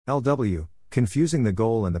LW, Confusing the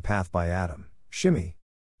Goal and the Path by adamShimi.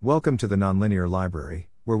 Welcome to the Nonlinear Library,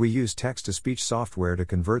 where we use text-to-speech software to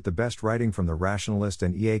convert the best writing from the rationalist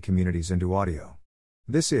and EA communities into audio.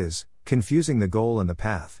 This is Confusing the Goal and the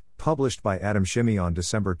Path, published by adamShimi on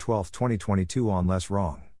December 12, 2022 on Less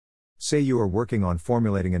Wrong. Say you are working on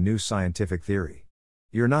formulating a new scientific theory.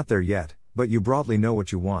 You're not there yet, but you broadly know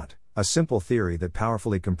what you want, a simple theory that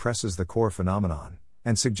powerfully compresses the core phenomenon,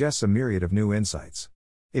 and suggests a myriad of new insights.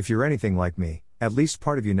 If you're anything like me, at least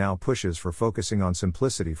part of you now pushes for focusing on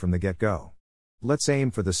simplicity from the get-go. Let's aim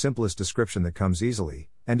for the simplest description that comes easily,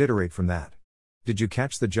 and iterate from that. Did you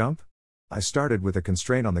catch the jump? I started with a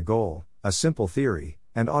constraint on the goal, a simple theory,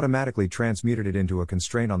 and automatically transmuted it into a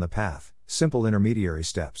constraint on the path, simple intermediary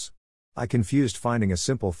steps. I confused finding a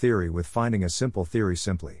simple theory with finding a simple theory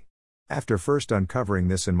simply. After first uncovering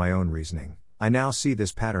this in my own reasoning, I now see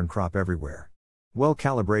this pattern crop everywhere. Well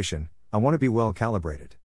calibration, I want to be well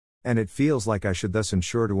calibrated. And it feels like I should thus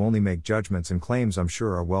ensure to only make judgments and claims I'm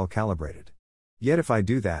sure are well calibrated. Yet if I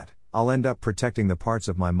do that, I'll end up protecting the parts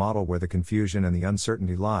of my model where the confusion and the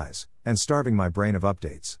uncertainty lies, and starving my brain of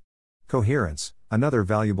updates. Coherence, another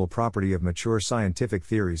valuable property of mature scientific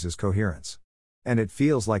theories is coherence. And it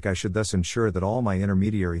feels like I should thus ensure that all my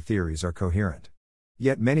intermediary theories are coherent.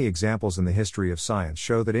 Yet many examples in the history of science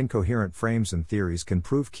show that incoherent frames and theories can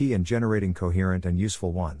prove key in generating coherent and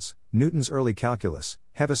useful ones. Newton's early calculus,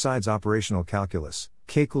 Heveside's operational calculus,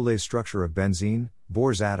 Kekulé's structure of benzene,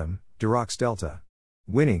 Bohr's atom, Dirac's delta.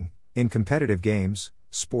 Winning, in competitive games,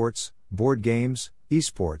 sports, board games,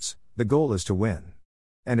 esports, the goal is to win.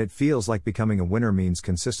 And it feels like becoming a winner means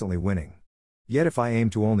consistently winning. Yet if I aim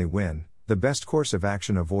to only win, the best course of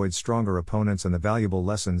action avoids stronger opponents and the valuable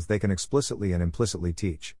lessons they can explicitly and implicitly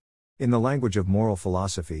teach. In the language of moral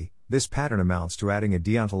philosophy, this pattern amounts to adding a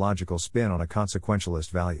deontological spin on a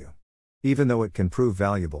consequentialist value. Even though it can prove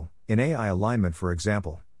valuable, in AI alignment for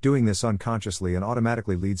example, doing this unconsciously and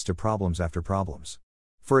automatically leads to problems after problems.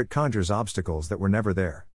 For it conjures obstacles that were never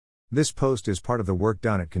there. This post is part of the work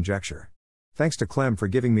done at Conjecture. Thanks to Clem for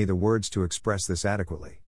giving me the words to express this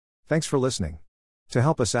adequately. Thanks for listening. To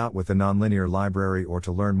help us out with the Nonlinear Library or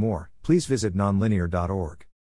to learn more, please visit nonlinear.org.